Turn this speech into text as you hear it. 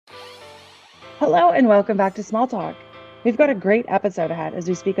Hello and welcome back to Small Talk. We've got a great episode ahead as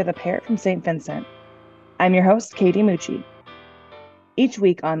we speak with a parrot from St. Vincent. I'm your host, Katie Mucci. Each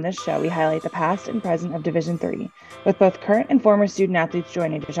week on this show, we highlight the past and present of Division III, with both current and former student athletes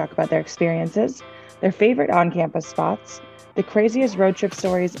joining to talk about their experiences, their favorite on-campus spots, the craziest road trip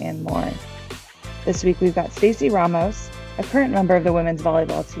stories, and more. This week, we've got Stacie Ramos, a current member of the women's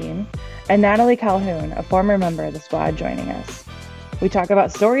volleyball team, and Natalie Calhoun, a former member of the squad, joining us. We talk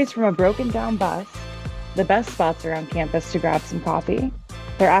about stories from a broken down bus, the best spots around campus to grab some coffee,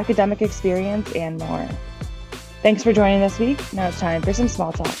 their academic experience, and more. Thanks for joining this week. Now it's time for some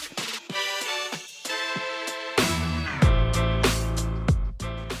small talk.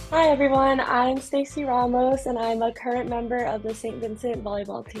 Hi everyone, I'm Stacie Ramos and I'm a current member of the St. Vincent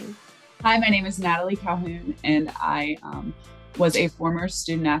volleyball team. Hi, my name is Natalie Calhoun, and I was a former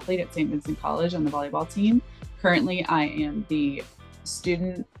student athlete at St. Vincent College on the volleyball team. Currently, I am the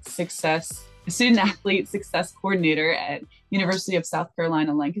student athlete success coordinator at University of South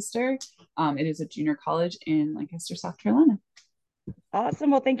Carolina, Lancaster. It is a junior college in Lancaster, South Carolina. Awesome.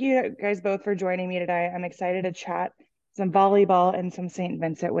 Well, thank you guys both for joining me today. I'm excited to chat some volleyball and some St.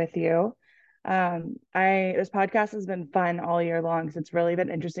 Vincent with you. This podcast has been fun all year long, so it's really been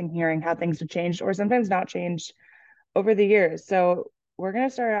interesting hearing how things have changed or sometimes not changed over the years. So we're going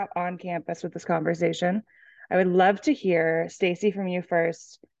to start out on campus with this conversation. I would love to hear, Stacie, from you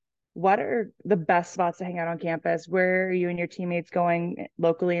first. What are the best spots to hang out on campus? Where are you and your teammates going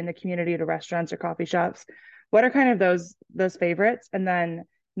locally in the community to restaurants or coffee shops? What are kind of those favorites? And then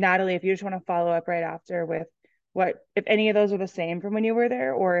Natalie, if you just want to follow up right after with what, if any of those are the same from when you were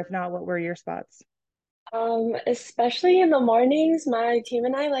there, or if not, what were your spots? Especially in the mornings, my team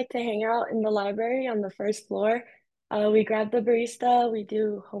and I like to hang out in the library on the first floor. We grab the barista, we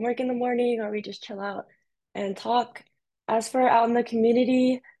do homework in the morning, or we just chill out and talk. As for out in the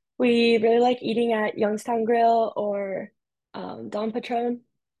community, we really like eating at Youngstown Grill or Don Patron.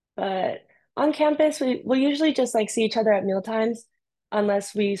 But on campus, we'll usually just like see each other at meal times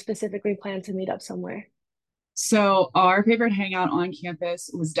unless we specifically plan to meet up somewhere. So our favorite hangout on campus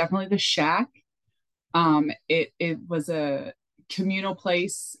was definitely the Shack. It was a communal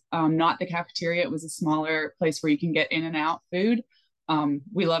place, not the cafeteria. It was a smaller place where you can get in and out food.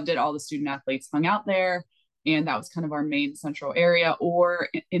 We loved it. All the student athletes hung out there, and that was kind of our main central area. Or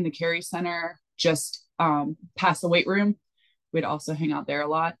in the Carey Center, just past the weight room, we'd also hang out there a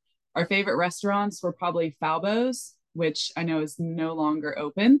lot. Our favorite restaurants were probably Falbo's, which I know is no longer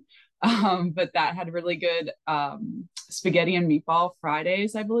open, but that had really good spaghetti and meatball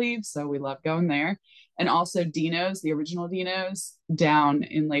Fridays, I believe. So we loved going there. And also Dino's, the original Dino's down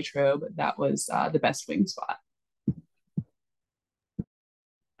in Latrobe. That was the best wing spot.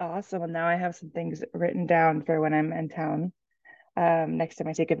 Awesome. Well, now I have some things written down for when I'm in town. Next time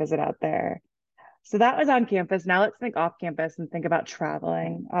I take a visit out there. So that was on campus. Now let's think off campus and think about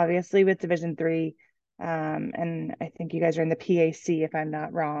traveling. Obviously, with Division III, and I think you guys are in the PAC, if I'm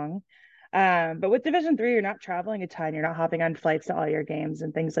not wrong. But with Division III, you're not traveling a ton. You're not hopping on flights to all your games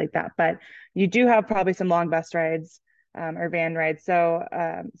and things like that. But you do have probably some long bus rides or van rides. So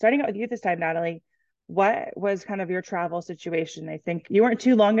starting out with you this time, Natalie, what was kind of your travel situation? I think you weren't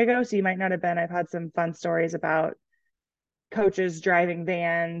too long ago, so you might not have been. I've had some fun stories about coaches driving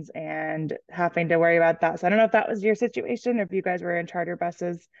vans and having to worry about that. So I don't know if that was your situation or if you guys were in charter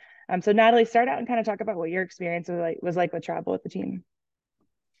buses. So Natalie, start out and kind of talk about what your experience was like with travel with the team.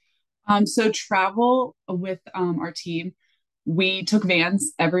 So travel with our team, we took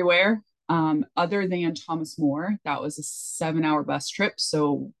vans everywhere. Other than Thomas More, that was a 7-hour bus trip.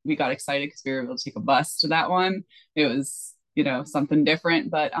 So we got excited because we were able to take a bus to that one. It was, something different,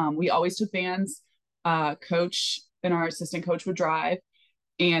 but we always took vans. Coach and our assistant coach would drive.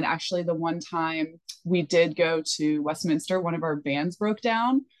 And actually, the one time we did go to Westminster, one of our vans broke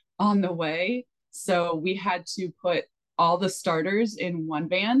down on the way. So we had to put all the starters in one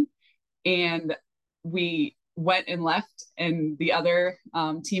van, and we went and left, and the other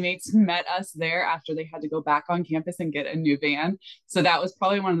teammates met us there after they had to go back on campus and get a new van. So that was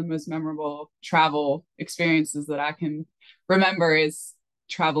probably one of the most memorable travel experiences that I can remember, is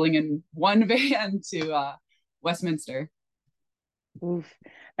traveling in one van to Westminster. Oof.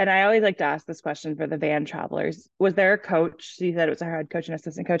 And I always like to ask this question for the van travelers. Was there a coach? So you said it was a head coach and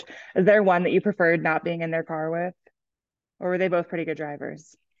assistant coach. Is there one that you preferred not being in their car with? Or were they both pretty good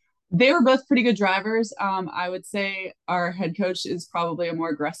drivers? They were both pretty good drivers. I would say our head coach is probably a more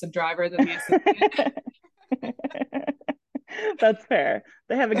aggressive driver than the assistant. That's fair.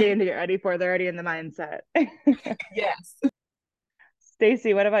 They have a game to get ready for. They're already in the mindset. Yes.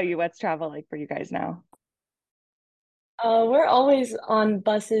 Stacie, what about you? What's travel like for you guys now? We're always on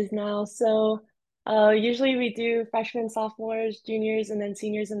buses now, so Usually we do freshmen, sophomores, juniors, and then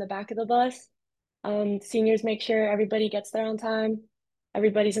seniors in the back of the bus. Seniors make sure everybody gets there on time.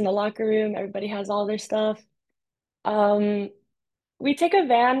 Everybody's in the locker room. Everybody has all their stuff. Um, we take a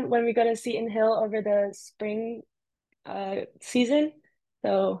van when we go to Seton Hill over the spring season.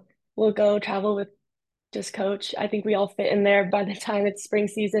 So we'll go travel with just coach. I think we all fit in there by the time it's spring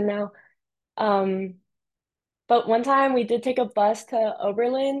season now. Um, but one time we did take a bus to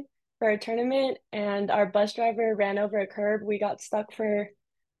Oberlin for a tournament, and our bus driver ran over a curb. We got stuck for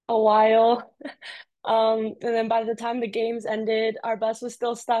a while. And then by the time the games ended, our bus was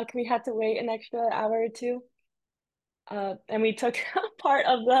still stuck. We had to wait an extra hour or two. And we took part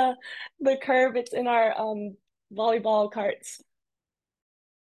of the curb. It's in our volleyball carts.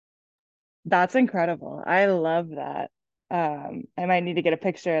 That's incredible. I love that. I might need to get a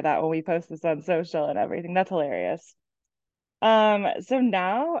picture of that when we post this on social and everything. That's hilarious. So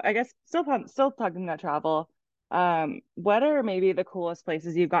now I guess still talking about travel. What are maybe the coolest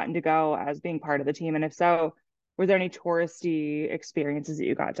places you've gotten to go as being part of the team? And if so, were there any touristy experiences that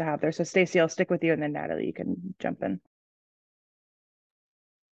you got to have there? So Stacie, I'll stick with you and then Natalie, you can jump in.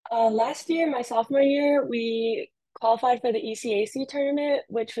 Last year, my sophomore year, we qualified for the ECAC tournament,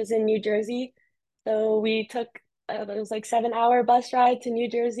 which was in New Jersey. So we took it was like 7 hour bus ride to New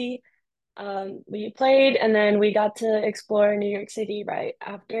Jersey. We played and then we got to explore New York City right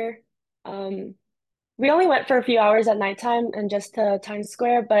after. Um, we only went for a few hours at nighttime and just to Times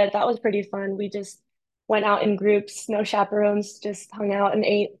Square, but that was pretty fun. We just went out in groups, no chaperones, just hung out and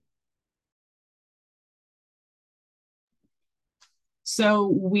ate. So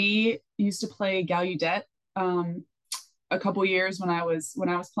we used to play Gallaudet um, a couple years when I was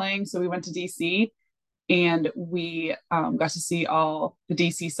playing. So we went to DC and we got to see all the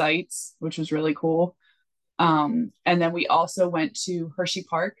DC sites, which was really cool. And then we also went to Hershey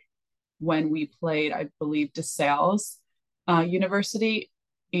Park when we played, I believe, DeSales University.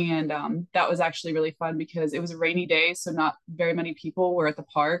 And that was actually really fun because it was a rainy day, so not very many people were at the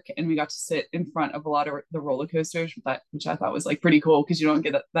park, and we got to sit in front of a lot of the roller coasters, which I thought was like pretty cool because you don't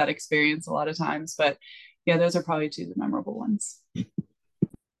get that experience a lot of times. But yeah, those are probably two of the memorable ones.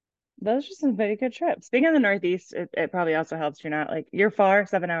 Those are some very good trips. Being in the Northeast, it probably also helps. You're not like you're far,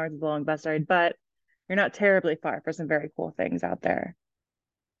 7 hours is a long bus ride, but you're not terribly far for some very cool things out there.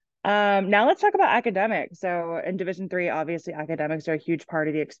 Now let's talk about academics. So in Division III, obviously academics are a huge part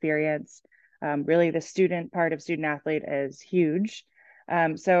of the experience. Really, the student part of student athlete is huge.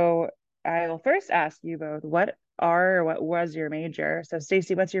 So I will first ask you both, what was your major? So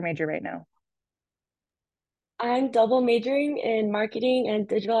Stacie, what's your major right now? I'm double majoring in marketing and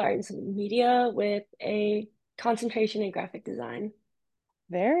digital arts and media with a concentration in graphic design.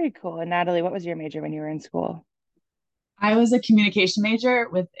 Very cool. And Natalie, what was your major when you were in school? I was a communication major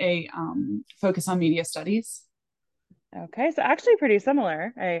with a focus on media studies. Okay, so actually pretty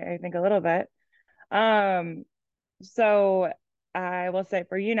similar, I think a little bit. Um, so I will say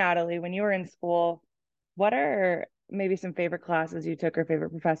for you, Natalie, when you were in school, what are maybe some favorite classes you took or favorite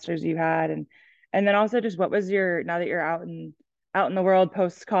professors you had? And then also just what was your, now that you're out in the world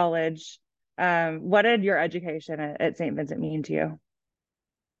post college, what did your education at St. Vincent mean to you?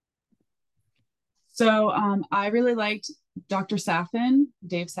 So I really liked Dr. Saffin,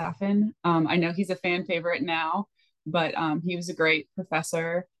 Dave Saffin. I know he's a fan favorite now, but he was a great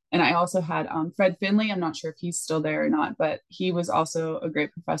professor. And I also had Fred Finley. I'm not sure if he's still there or not, but he was also a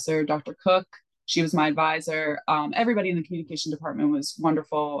great professor. Dr. Cook, she was my advisor. Everybody in the communication department was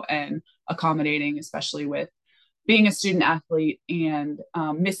wonderful and accommodating, especially with being a student athlete and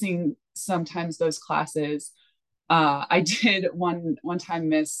missing sometimes those classes. I did one time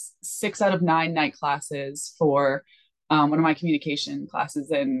miss 6 out of 9 night classes for one of my communication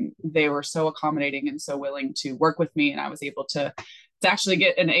classes, and they were so accommodating and so willing to work with me, and I was able to actually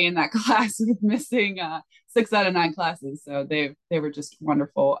get an A in that class with missing 6 out of 9 classes. So they were just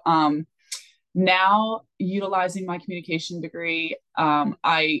wonderful. Now utilizing my communication degree,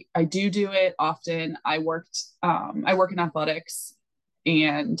 I do it often. I work in athletics,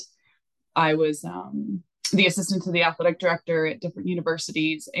 and I was the assistant to the athletic director at different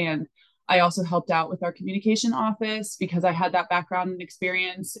universities. And I also helped out with our communication office because I had that background and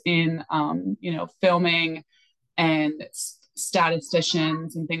experience in, filming and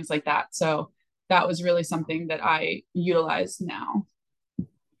statisticians and things like that. So that was really something that I utilize now.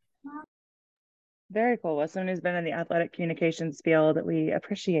 Very cool. Well, someone who's been in the athletic communications field, that we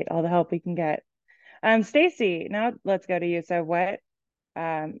appreciate all the help we can get. Stacie, now let's go to you. So what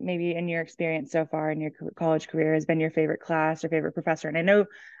maybe in your experience so far in your college career has been your favorite class or favorite professor? And I know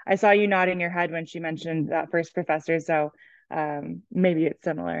I saw you nodding your head when she mentioned that first professor, so maybe it's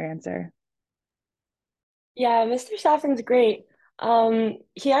similar answer. Yeah, Mr. Saffin's great.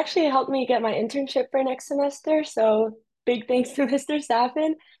 He actually helped me get my internship for next semester, so big thanks to Mr.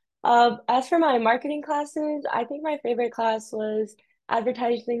 Saffin. As for my marketing classes, I think my favorite class was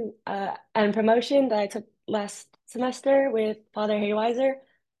advertising and promotion that I took last semester with Father Hayweiser.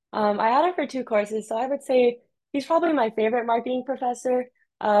 I had him for two courses, so I would say he's probably my favorite marketing professor.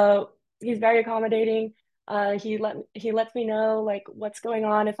 Uh, he's very accommodating. He lets me know like what's going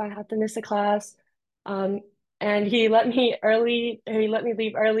on if I have to miss a class. Um, and he let me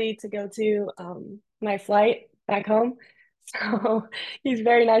leave early to go to my flight back home. So he's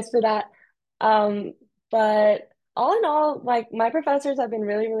very nice for that. But all in all, like my professors have been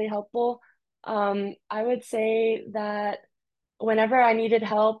really, really helpful. I would say that whenever I needed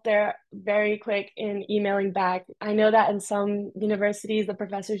help, they're very quick in emailing back. I know that in some universities, the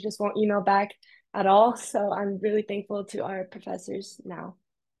professors just won't email back at all. So I'm really thankful to our professors now.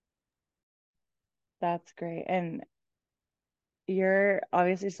 That's great. And you're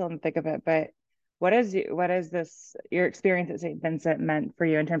obviously still in the thick of it, but what is this your experience at St. Vincent meant for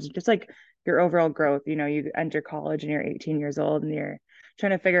you in terms of just like your overall growth? You know, you enter college and you're 18 years old and you're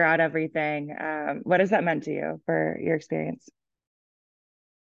trying to figure out everything. What has that meant to you for your experience?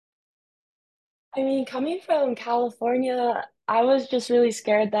 I mean, coming from California, I was just really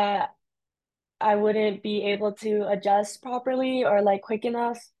scared that I wouldn't be able to adjust properly or like quick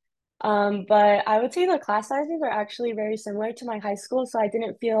enough. But I would say the class sizes are actually very similar to my high school, so I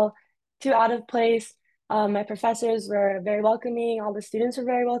didn't feel too out of place. My professors were very welcoming, all the students were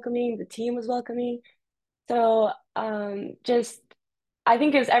very welcoming, the team was welcoming. So, just I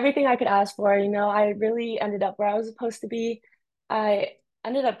think it's everything I could ask for. You know, I really ended up where I was supposed to be. I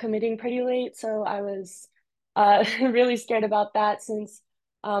ended up committing pretty late, so I was really scared about that since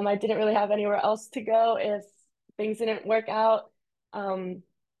I didn't really have anywhere else to go if things didn't work out. Um,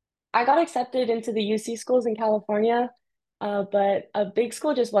 I got accepted into the UC schools in California, but a big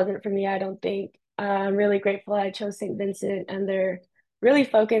school just wasn't for me, I don't think. I'm really grateful I chose St. Vincent, and they're really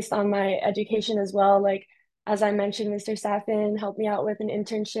focused on my education as well. Like, as I mentioned, Mr. Saffin helped me out with an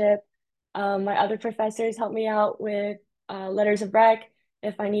internship. My other professors helped me out with letters of rec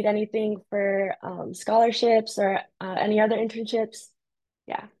if I need anything for scholarships or any other internships.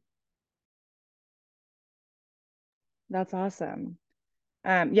 Yeah. That's awesome.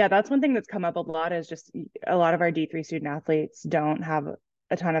 Yeah, that's one thing that's come up a lot is just a lot of our D3 student athletes don't have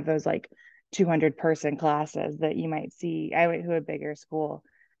a ton of those like 200 person classes that you might see. I went to a bigger school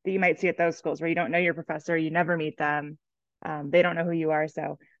that you might see at those schools where you don't know your professor, you never meet them. They don't know who you are.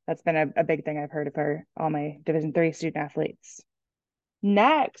 So that's been a big thing I've heard for all my Division 3 student athletes.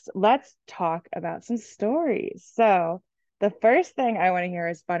 Next, let's talk about some stories. So the first thing I want to hear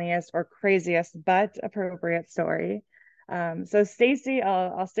is funniest or craziest but appropriate story. So Stacie,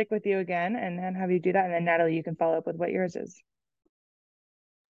 I'll stick with you again and have you do that, and then Natalie, you can follow up with what yours is.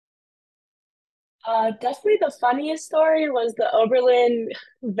 Definitely the funniest story was the Oberlin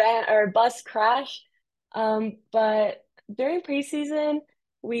van or bus crash. But during preseason,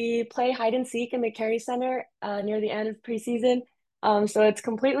 we play hide and seek in the Carry Center near the end of preseason. So it's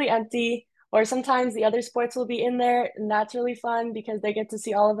completely empty, or sometimes the other sports will be in there, and that's really fun because they get to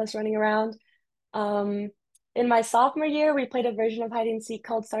see all of us running around. Um, in my sophomore year, we played a version of hide and seek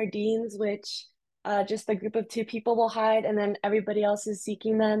called Sardines, which just a group of two people will hide, and then everybody else is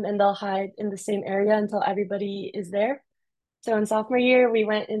seeking them, and they'll hide in the same area until everybody is there. So in sophomore year, we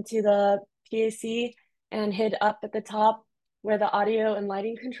went into the PAC and hid up at the top where the audio and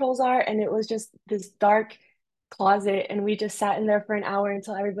lighting controls are, and it was just this dark closet, and we just sat in there for an hour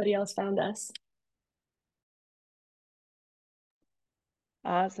until everybody else found us.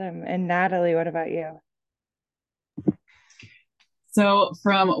 Awesome. And Natalie, what about you? So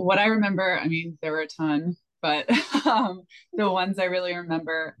from what I remember, I mean, there were a ton, but the ones I really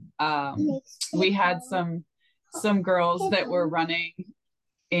remember, we had some girls that were running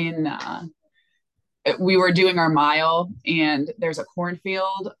in we were doing our mile and there's a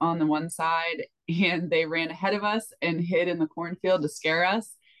cornfield on the one side and they ran ahead of us and hid in the cornfield to scare us,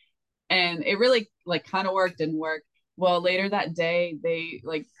 and it really like kind of worked, didn't work. Well, later that day they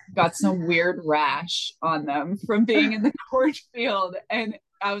like got some weird rash on them from being in the cornfield, and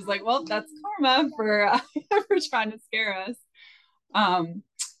I was like, well, that's karma for for trying to scare us. um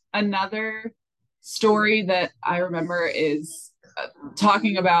Another story that I remember is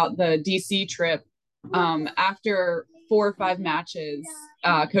talking about the DC trip. After 4 or 5 matches,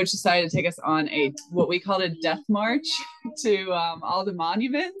 coach decided to take us on a what we called a death march to all the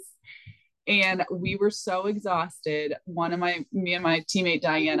monuments, and we were so exhausted. Me and my teammate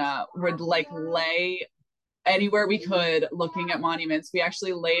Diana would like lay anywhere we could looking at monuments. We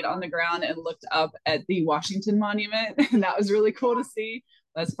actually laid on the ground and looked up at the Washington Monument, and that was really cool to see.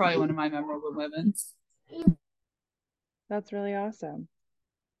 That's probably one of my memorable moments. That's really awesome.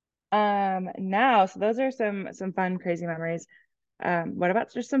 Now, so those are some fun, crazy memories. What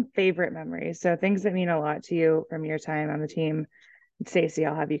about just some favorite memories? So things that mean a lot to you from your time on the team. Stacie,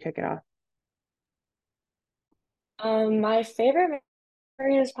 I'll have you kick it off. My favorite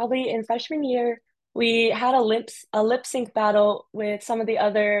memory is probably in freshman year. We had a lip sync battle with some of the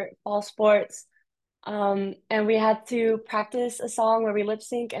other fall sports. And we had to practice a song where we lip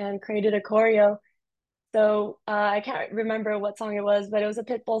sync and created a choreo. So I can't remember what song it was, but it was a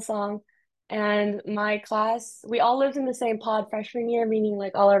Pitbull song. And my class, we all lived in the same pod freshman year, meaning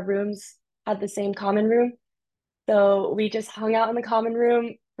like all our rooms had the same common room. So we just hung out in the common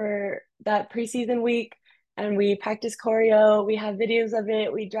room for that preseason week and we practiced choreo. We have videos of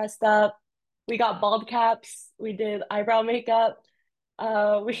it. We dressed up. We got bald caps. We did eyebrow makeup.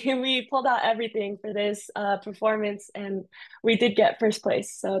 We pulled out everything for this performance and we did get first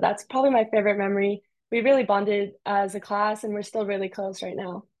place. So that's probably my favorite memory. We really bonded as a class and we're still really close right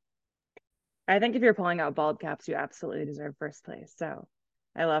now. I think if you're pulling out bald caps, you absolutely deserve first place. So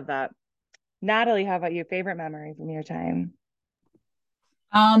I love that. Natalie, how about you? Favorite memory from your time?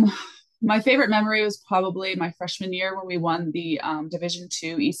 Um, my favorite memory was probably my freshman year when we won the Division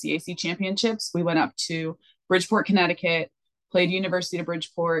II ECAC championships. We went up to Bridgeport, Connecticut, played University of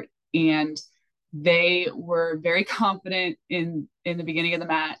Bridgeport, and they were very confident in the beginning of the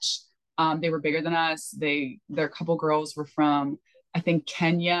match. They were bigger than us. Their couple girls were from, I think,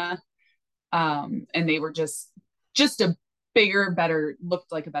 Kenya, and they were just a bigger, better,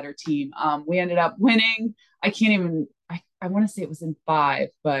 looked like a better team. We ended up winning. I want to say it was in five,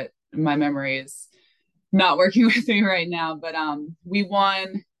 but my memory is not working with me right now. But we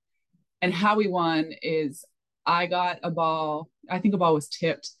won, and how we won is I got a ball. I think a ball was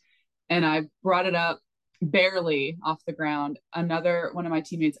tipped, and I brought it up barely off the ground. Another one of my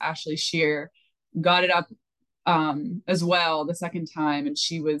teammates, Ashley Shear, got it up as well the second time, and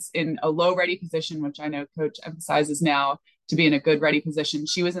she was in a low ready position, which I know coach emphasizes now to be in a good ready position.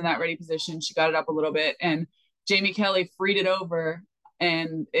 She was in that ready position. She got it up a little bit, and Jamie Kelly freed it over,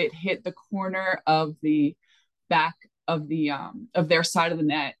 and it hit the corner of the back of their side of the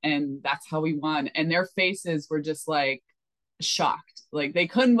net, and that's how we won. And their faces were just like shocked, like they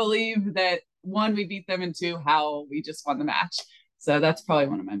couldn't believe that one, we beat them, and two, how we just won the match. So that's probably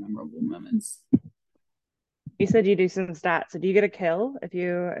one of my memorable moments. You said you do some stats. So do you get a kill if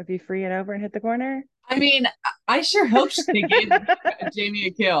you free it over and hit the corner? I mean, I sure hope they gave Jamie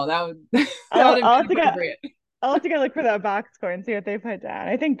a kill. That would that I'll would have I'll been have to get appropriate. I'll have to go look for that box score and see what they put down.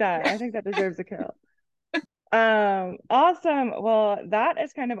 I think that deserves a kill. Awesome. Well, that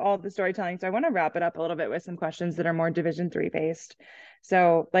is kind of all the storytelling. So I want to wrap it up a little bit with some questions that are more Division III based.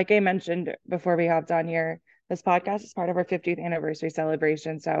 So, like I mentioned before we hopped on here, this podcast is part of our 50th anniversary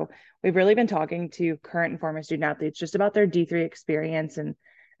celebration. So we've really been talking to current and former student athletes just about their D3 experience and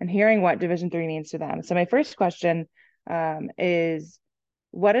hearing what Division III means to them. So my first question is,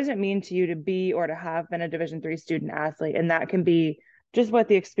 what does it mean to you to be or to have been a Division III student athlete? And that can be just what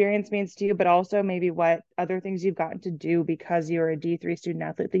the experience means to you, but also maybe what other things you've gotten to do because you're a D3 student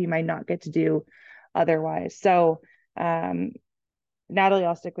athlete that you might not get to do otherwise. So, Natalie,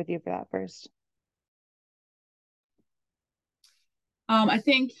 I'll stick with you for that first. I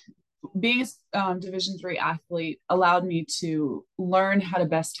think being a Division III athlete allowed me to learn how to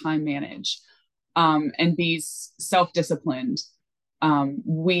best time manage and be self-disciplined.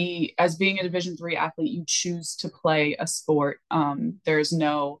 We, as being a Division III athlete, you choose to play a sport. There's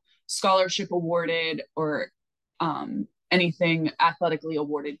no scholarship awarded or anything athletically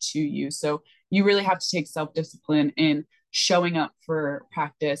awarded to you. So you really have to take self-discipline in showing up for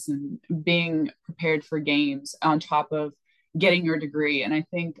practice and being prepared for games on top of getting your degree. And I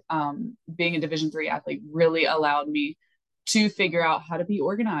think being a Division III athlete really allowed me to figure out how to be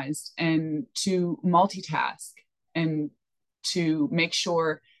organized and to multitask and to make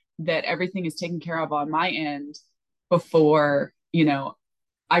sure that everything is taken care of on my end before,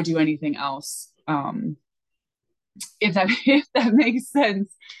 I do anything else. If that makes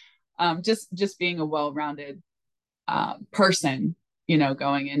sense. Just being a well-rounded person,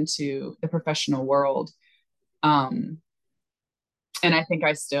 going into the professional world. And I think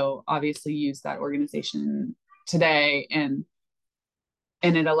I still obviously use that organization today, and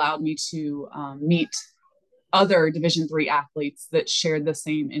it allowed me to meet other Division III athletes that shared the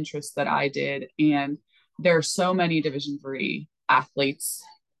same interests that I did. And there are so many Division III athletes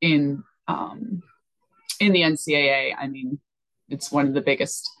in the NCAA. I mean, it's one of the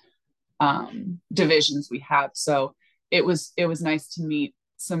biggest divisions we have. So it was nice to meet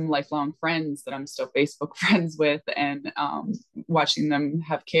some lifelong friends that I'm still Facebook friends with, and watching them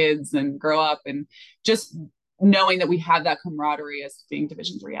have kids and grow up, and just knowing that we have that camaraderie as being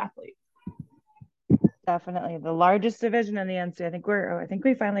Division III athlete. Definitely the largest division in the NCAA. I think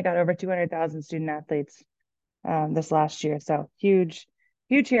we finally got over 200,000 student athletes this last year. So huge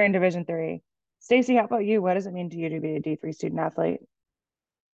here in Division III. Stacie, how about you? What does it mean to you to be a D3 student athlete?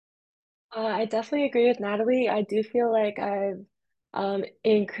 I definitely agree with Natalie. I do feel like I've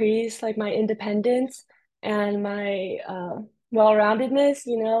increased like my independence and my well-roundedness,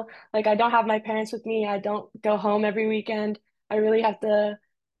 you know, like I don't have my parents with me. I don't go home every weekend. I really have to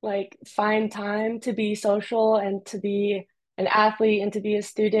like find time to be social and to be an athlete and to be a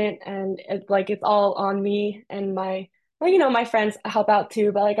student, and it's all on me and my, well, you know, my friends help out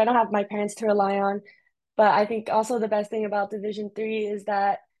too, but like I don't have my parents to rely on. But I think also the best thing about Division III is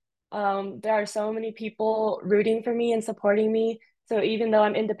that there are so many people rooting for me and supporting me. So even though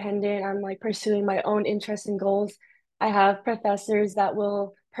I'm independent, I'm like pursuing my own interests and goals. I have professors that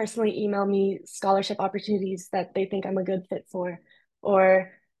will personally email me scholarship opportunities that they think I'm a good fit for.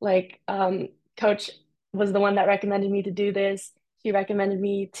 Or like coach was the one that recommended me to do this. He recommended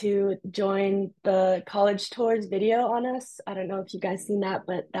me to join the college tours video on us. I don't know if you guys seen that,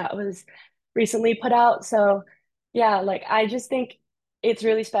 but that was recently put out. So yeah, like I just think it's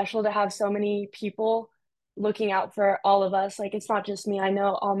really special to have so many people looking out for all of us. Like it's not just me. I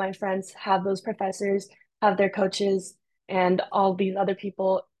know all my friends have those professors, have their coaches, and all these other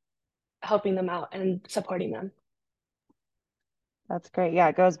people helping them out and supporting them. That's great. Yeah,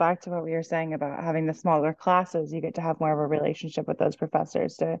 it goes back to what we were saying about having the smaller classes. You get to have more of a relationship with those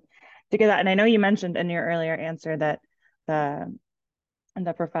professors to get that. And I know you mentioned in your earlier answer that the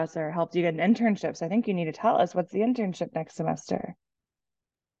the professor helped you get an internship. So I think you need to tell us, what's the internship next semester?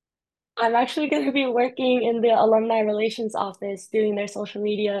 I'm actually going to be working in the alumni relations office doing their social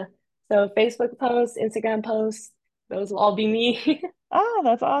media. So Facebook posts, Instagram posts, those will all be me. Oh,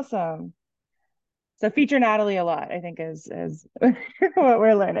 that's awesome. So feature Natalie a lot, I think is what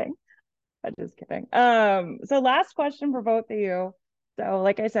we're learning. I'm just kidding. So last question for both of you. So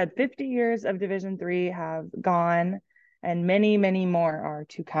like I said, 50 years of Division III have gone and many more are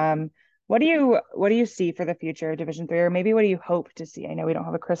to come. What do you see for the future of Division III, or maybe what do you hope to see? I know we don't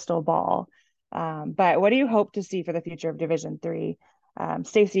have a crystal ball, but what do you hope to see for the future of Division III?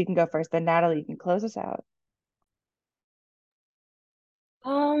 Stacie, you can go first, then Natalie, you can close us out.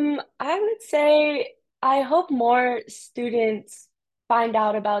 I would say I hope more students find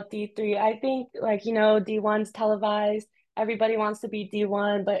out about D3. I think like, you know, D1's televised. Everybody wants to be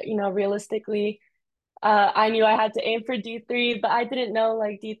D1, but you know, realistically, I knew I had to aim for D3, but I didn't know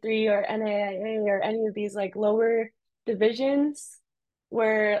like D3 or NAIA or any of these like lower divisions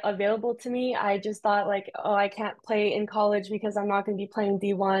were available to me. I just thought like, oh, I can't play in college because I'm not going to be playing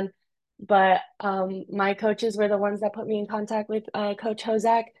D1. But my coaches were the ones that put me in contact with Coach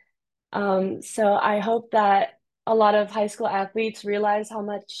Hozak. So I hope that a lot of high school athletes realize how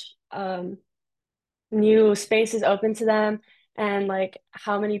much new space is open to them and like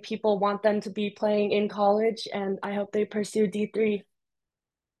how many people want them to be playing in college. And I hope they pursue D3.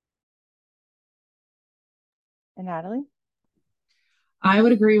 And Natalie? I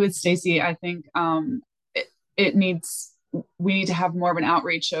would agree with Stacie. I think it needs we need to have more of an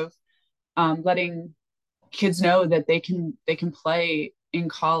outreach of letting kids know that they can play in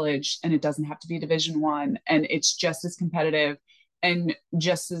college, and it doesn't have to be Division I, and it's just as competitive and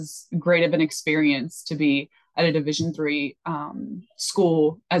just as great of an experience to be at a Division III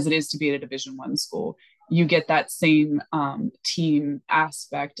school as it is to be at a Division I school. You get that same team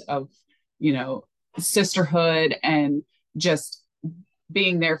aspect of, you know, sisterhood and just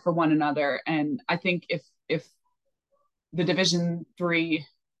being there for one another. And I think if the Division III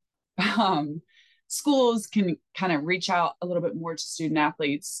schools can kind of reach out a little bit more to student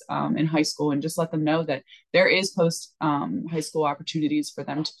athletes in high school and just let them know that there is post high school opportunities for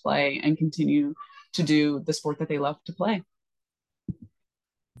them to play and continue to do the sport that they love to play.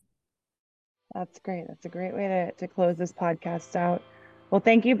 That's great. That's a great way to close this podcast out. Well,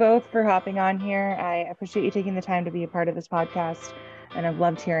 thank you both for hopping on here. I appreciate you taking the time to be a part of this podcast, and I've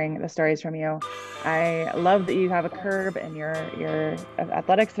loved hearing the stories from you. I love that you have a curb in your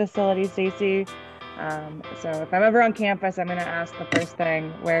athletics facility, Stacie. So if I'm ever on campus, I'm going to ask the first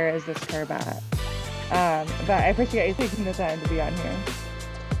thing, where is this curb at? But I appreciate you taking the time to be on here.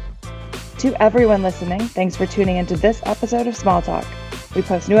 To everyone listening, thanks for tuning into this episode of Small Talk. We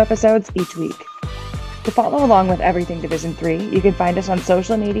post new episodes each week. To follow along with everything Division III, you can find us on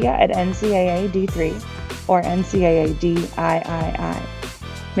social media at NCAA D3 or NCAA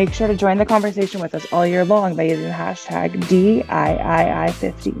DIII. Make sure to join the conversation with us all year long by using the hashtag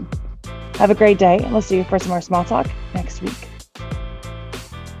DIII15. Have a great day, and we'll see you for some more small talk next week.